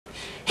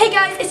Hey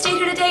guys, it's Jade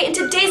here today, and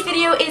today's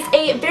video is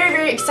a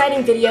very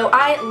exciting video.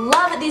 I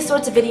love these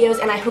sorts of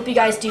videos, and I hope you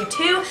guys do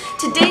too.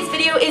 Today's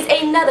video is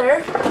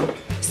another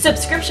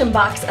subscription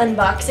box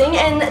unboxing,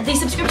 and the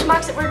subscription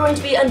box that we're going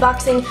to be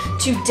unboxing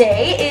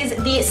today is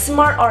the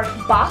Smart Art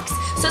box.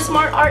 So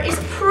Smart Art is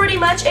pretty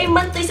much a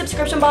monthly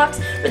subscription box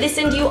where they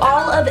send you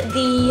all of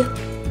the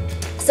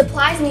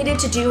supplies needed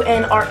to do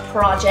an art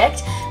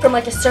project from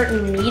like a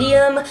certain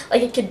medium.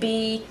 Like it could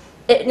be,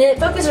 it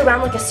focuses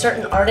around like a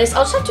certain artist.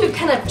 I'll just have to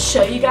kind of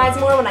show you guys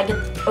more when I get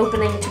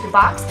opening to the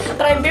box,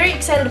 but I'm very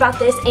excited about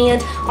this,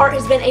 and art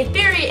has been a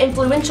very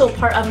influential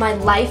part of my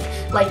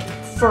life, like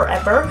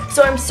forever.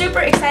 So I'm super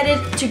excited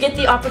to get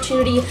the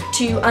opportunity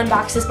to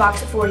unbox this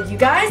box for you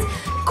guys.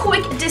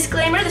 Quick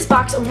disclaimer, this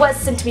box was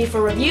sent to me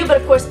for review,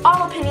 but of course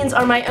all opinions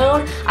are my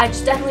own. I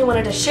just definitely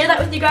wanted to share that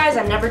with you guys.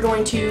 I'm never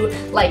going to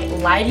like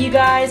lie to you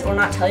guys or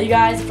not tell you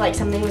guys if like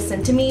something was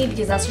sent to me,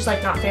 because that's just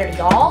like not fair to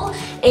y'all.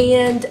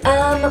 And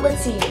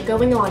let's see,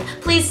 going on.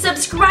 Please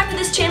subscribe to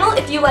this channel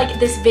if you like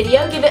this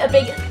video. Give it a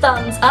big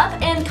thumbs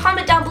up and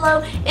comment down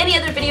below any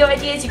other video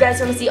ideas you guys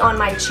want to see on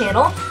my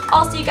channel.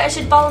 Also, you guys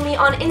should follow me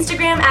on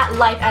Instagram at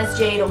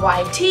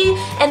lifeasjadeelyt,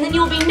 and then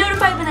you will be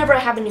notified whenever I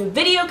have a new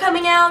video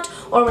coming out,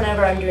 or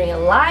whenever I'm doing a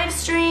live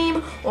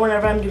stream, or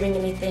whenever I'm doing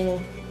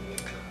anything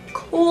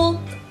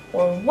cool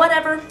or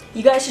whatever.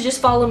 You guys should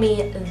just follow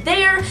me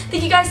there.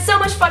 Thank you guys so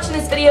much for watching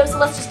this video, so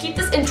let's just keep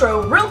this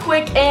intro real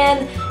quick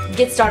and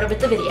get started with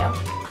the video.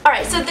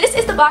 Alright, so this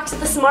is the box that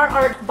the Smart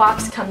Art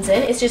box comes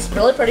in. It's just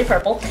really pretty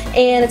purple,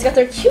 and it's got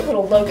their cute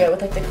little logo with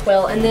like the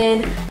quill, and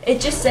then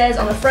it just says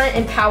on the front,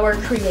 empower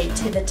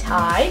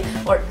creativity,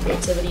 or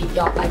creativity,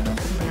 y'all, I don't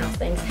pronounce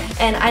things.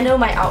 And I know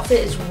my outfit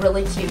is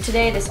really cute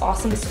today, this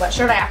awesome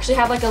sweatshirt. I actually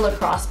have like a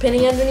lacrosse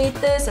penny underneath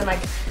this, and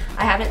like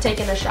I haven't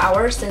taken a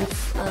shower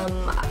since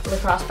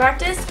lacrosse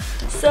practice,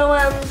 so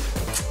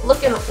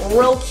looking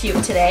real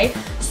cute today.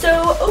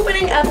 So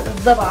opening up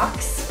the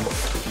box,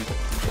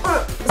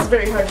 it's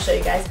very hard to show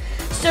you guys.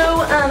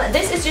 So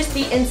this is just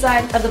the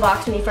inside of the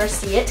box when you first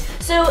see it.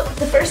 So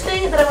the first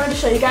thing that I wanted to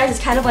show you guys is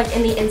kind of like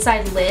in the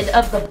inside lid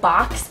of the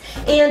box,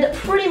 and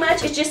pretty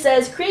much it just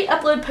says create,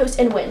 upload, post,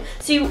 and win.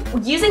 So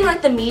using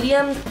like the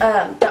medium,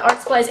 the art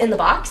supplies in the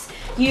box,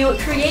 you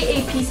create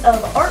a piece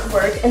of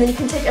artwork, and then you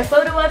can take a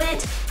photo of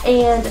it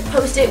and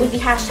post it with the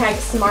hashtag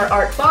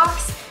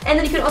SmartArtBox. And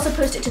then you can also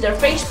post it to their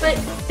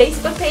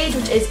Facebook page,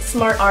 which is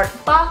Smart Art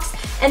Box.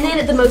 And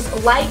then the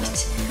most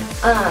liked,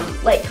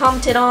 like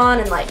commented on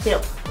and like, you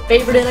know,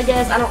 favorited, I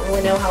guess, I don't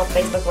really know how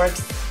Facebook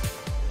works,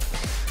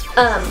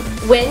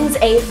 wins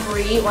a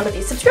free one of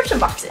these subscription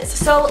boxes.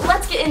 So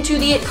let's get into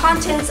the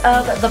contents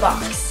of the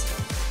box.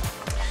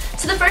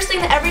 So the first thing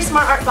that every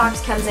Smart Art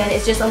box comes in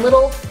is just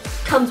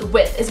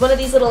is one of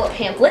these little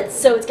pamphlets.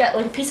 So it's got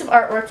like a piece of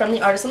artwork from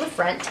the artist on the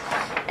front,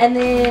 and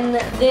then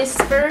this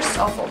first,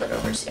 I'll fold it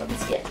over so you can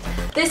see it.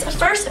 This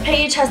first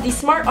page has the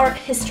Smart Art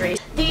history.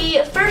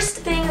 The first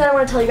thing that I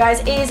want to tell you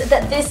guys is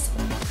that this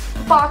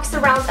box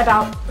surrounds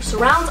around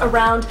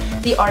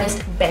the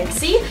artist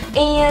Banksy,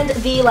 and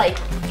the like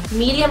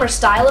medium or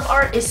style of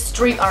art is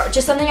street art,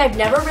 just something I've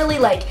never really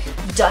like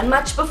done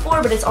much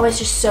before, but it's always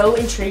just so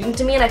intriguing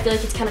to me, and I feel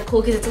like it's kind of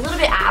cool because it's a little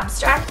bit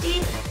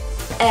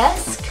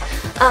abstract-y-esque.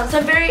 So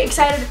I'm very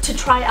excited to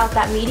try out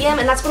that medium,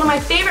 and that's one of my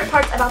favorite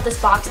parts about this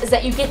box, is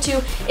that you get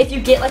to, if you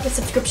get like a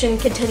subscription,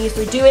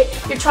 continuously do it,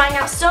 you're trying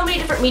out so many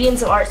different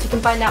mediums of art, so you can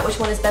find out which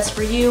one is best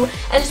for you,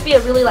 and just be a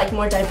really like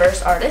more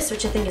diverse artist,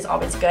 which I think is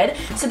always good.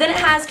 So then it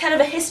has kind of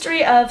a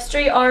history of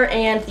street art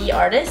and the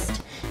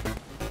artist.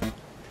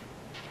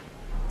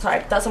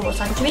 Sorry, that's someone was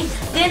talking to me.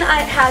 Then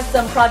it has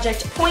some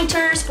project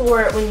pointers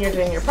for when you're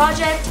doing your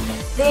project.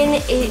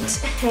 Then it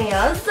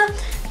has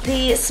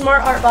the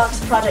Smart Art Box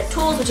project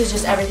tools, which is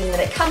just everything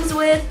that it comes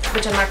with,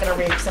 which I'm not going to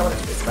read because I want it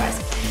to be a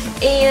surprise.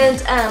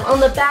 And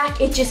on the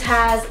back, it just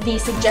has the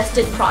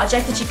suggested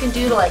project that you can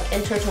do to like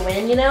enter to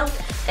win, you know,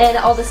 and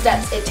all the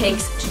steps it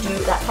takes to do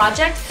that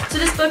project. So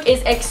this book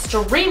is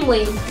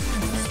extremely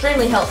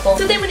helpful.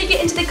 So then when you get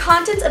into the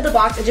contents of the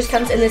box, it just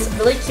comes in this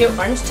really cute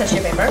orange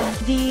tissue paper.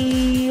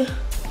 The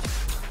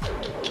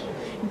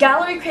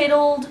gallery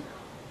cradled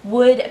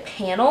wood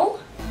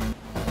panel.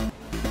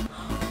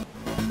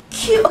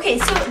 Cute. Okay,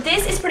 so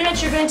this is pretty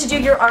much, you're going to do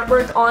your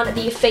artwork on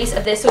the face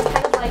of this, so it's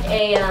kind of like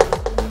a,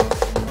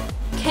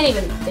 can't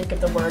even think of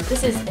the word,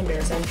 this is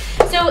embarrassing.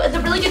 So the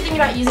really good thing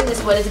about using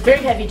this wood is it's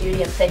very heavy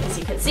duty and thick, as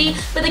you can see,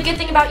 but the good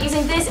thing about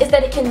using this is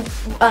that it can,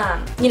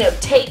 you know,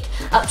 take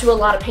up to a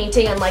lot of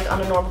painting, unlike on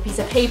a normal piece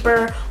of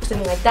paper or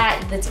something like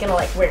that that's gonna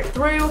like wear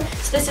through.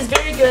 So this is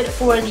very good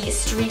for the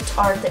street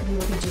art that we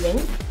will be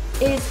doing.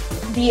 Is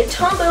the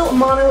Tombow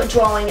Mono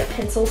Drawing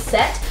Pencil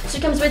Set. So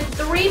it comes with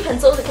 3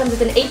 pencils. It comes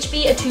with an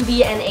HB, a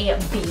 2B, and a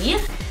B.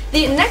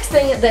 The next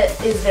thing that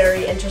is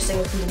very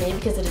interesting to me,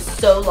 because it is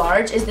so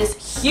large, is this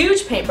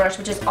huge paintbrush,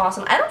 which is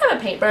awesome. I don't have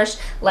a paintbrush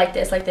like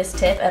this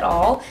tip at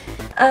all.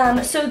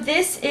 So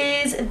this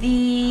is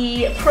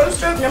the Pro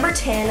Stroke number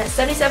 10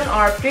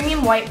 77R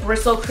Premium White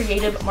Bristle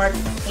Creative Mark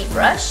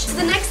Paintbrush. So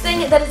the next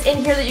thing that is in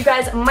here that you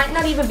guys might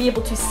not even be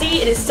able to see,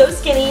 it is so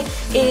skinny,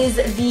 is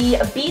the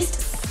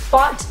Beast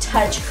Spot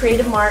Touch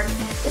Creative Mark.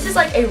 This is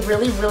like a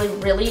really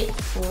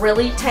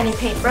tiny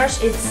paintbrush.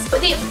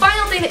 But the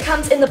final thing that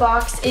comes in the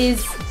box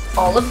is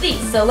all of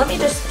these. So let me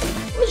just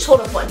hold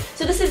up one.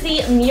 So this is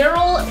the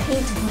mural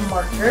paint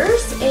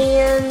markers,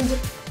 and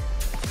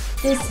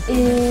this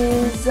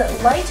is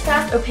light,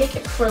 fast, opaque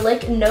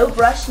acrylic, no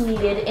brush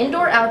needed,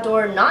 indoor,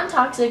 outdoor,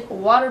 non-toxic,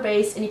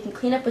 water-based, and you can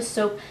clean up with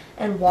soap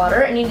and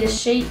water, and you need to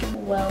shake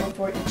well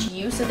for each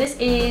use. So this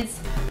is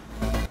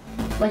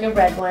like a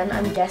red one,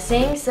 I'm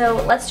guessing. So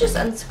let's just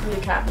unscrew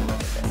the cap and look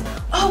at this.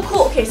 Oh,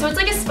 cool. Okay, so it's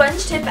like a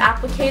sponge tip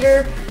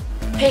applicator,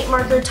 paint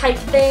marker type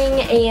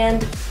thing,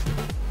 and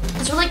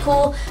it's really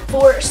cool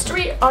for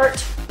street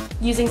art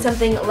using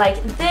something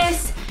like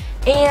this.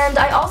 And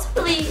I also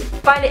really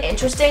find it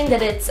interesting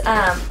that it's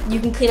you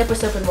can clean up with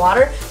soap and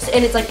water,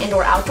 and it's like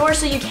indoor outdoor,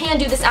 so you can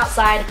do this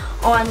outside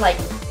on like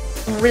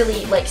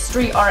really like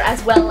street art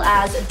as well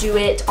as do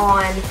it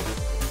on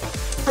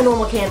a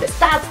normal canvas.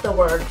 That's the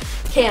word,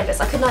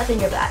 canvas. I could not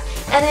think of that.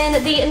 And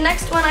then the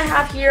next one I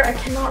have here, I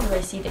cannot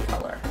really see the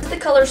color. This is the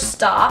color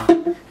Stop.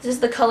 This is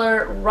the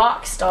color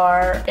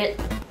Rockstar. It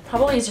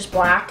probably is just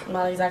black, I'm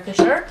not exactly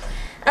sure.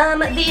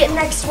 The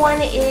next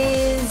one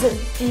is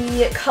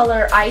the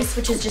color Ice,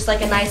 which is just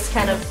like a nice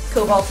kind of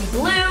cobalty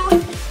blue.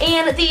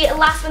 And the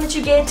last one that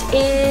you get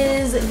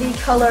is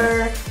the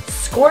color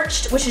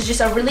Scorched, which is just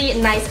a really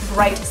nice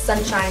bright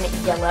sunshine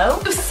yellow.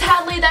 So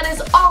sadly, that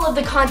is all of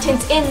the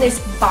contents in this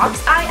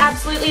box. I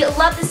absolutely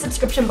love this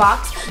subscription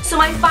box. So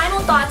my final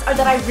thoughts are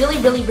that I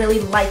really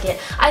like it.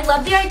 I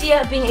love the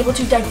idea of being able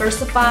to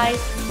diversify, I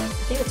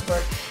think that's a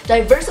word,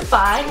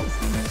 diversify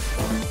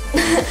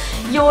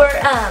your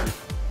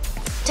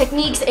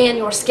techniques and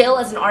your skill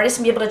as an artist,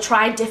 and be able to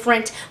try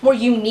different, more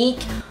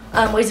unique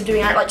ways of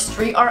doing art, like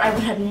street art. I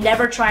would have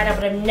never tried, I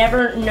would have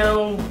never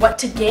known what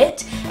to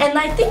get. And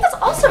I think that's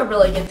also a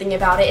really good thing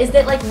about it, is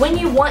that like when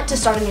you want to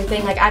start a new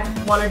thing, like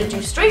I've wanted to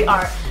do street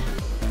art,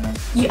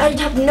 I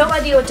have no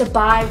idea what to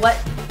buy,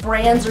 what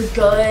brands are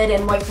good,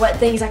 and like what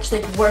things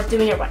actually worth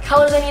doing, or what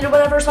colors I need, or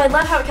whatever. So I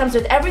love how it comes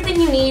with everything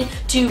you need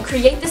to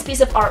create this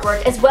piece of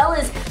artwork, as well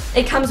as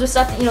it comes with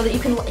stuff that, you know, that you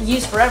can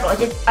use forever. Like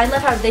I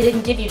love how they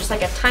didn't give you just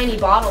like a tiny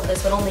bottle of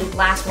this would only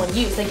last one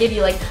use. They give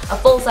you like a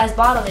full-size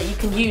bottle that you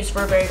can use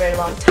for a very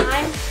long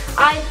time.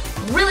 I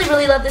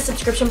really love this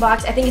subscription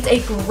box. I think it's a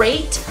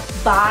great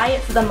buy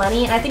for the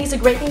money, and I think it's a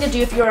great thing to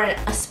do if you're an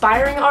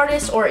aspiring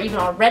artist, or even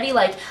already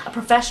like a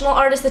professional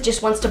artist that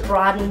just wants to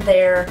broaden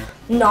their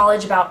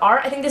knowledge about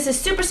art. I think this is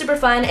super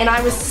fun, and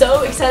I was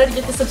so excited to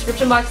get the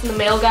subscription box in the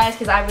mail, guys,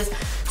 because I was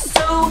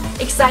so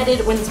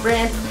excited when this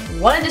brand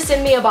wanted to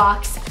send me a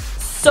box.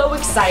 So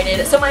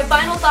excited. So my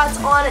final thoughts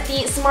on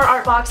the Smart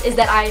Art box is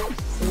that I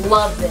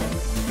love them.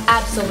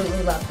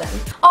 Absolutely love them.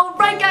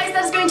 Alright guys,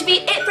 that is going to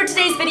be it for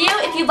today's video.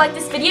 If you like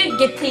this video,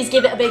 please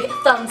give it a big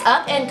thumbs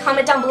up, and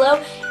comment down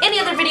below any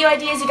other video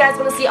ideas you guys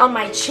want to see on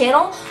my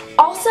channel.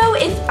 Also,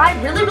 if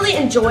I really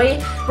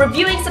enjoy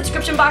reviewing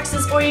subscription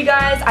boxes for you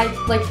guys, I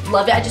like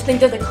love it. I just think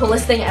they're the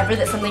coolest thing ever,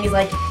 that something is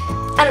like,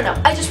 I don't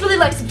know, I just really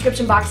like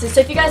subscription boxes.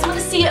 So if you guys want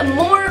to see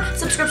more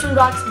subscription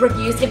box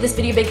reviews, give this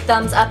video a big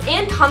thumbs up,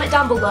 and comment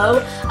down below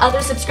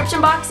other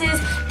subscription boxes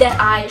that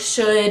I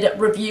should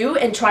review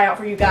and try out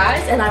for you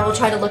guys, and I will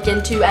try to look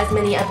into as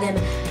many of them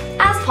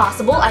as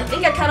possible. I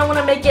think I kind of want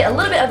to make it a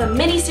little bit of a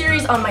mini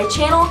series on my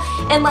channel,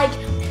 and like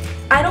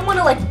I don't want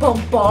to like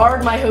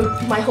bombard my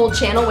whole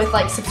channel with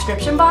like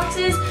subscription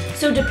boxes.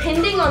 So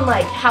depending on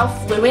like how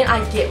fluent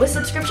I get with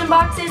subscription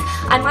boxes,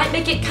 I might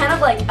make it kind of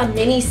like a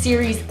mini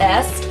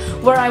series-esque,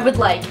 where I would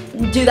like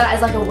do that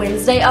as like a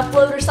Wednesday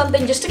upload or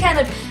something, just to kind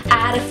of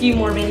add a few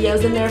more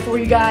videos in there for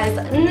you guys.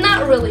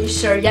 Not really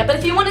sure yet, but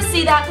if you want to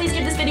see that, please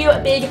give this video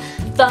a big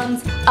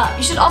thumbs up.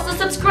 You should also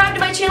subscribe to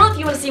my channel if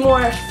you want to see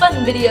more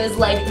fun videos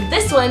like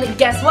this one.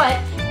 Guess what?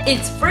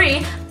 It's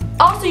free.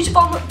 Also, you should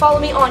follow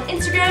me on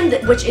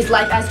Instagram, which is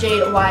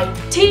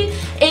lifeasjadeelyt,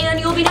 and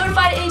you'll be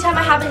notified anytime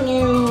I have a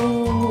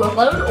new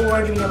upload,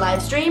 or doing a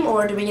live stream,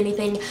 or doing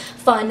anything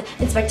fun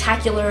and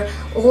spectacular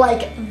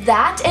like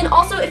that. And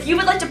also, if you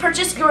would like to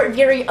purchase your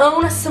very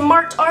own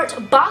Smart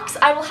Art box,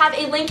 I will have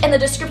a link in the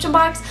description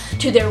box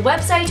to their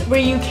website, where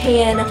you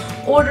can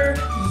order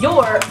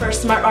your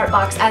first Smart Art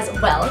box as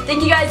well.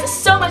 Thank you guys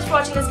so much for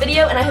watching this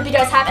video, and I hope you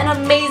guys have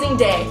an amazing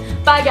day.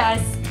 Bye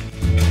guys!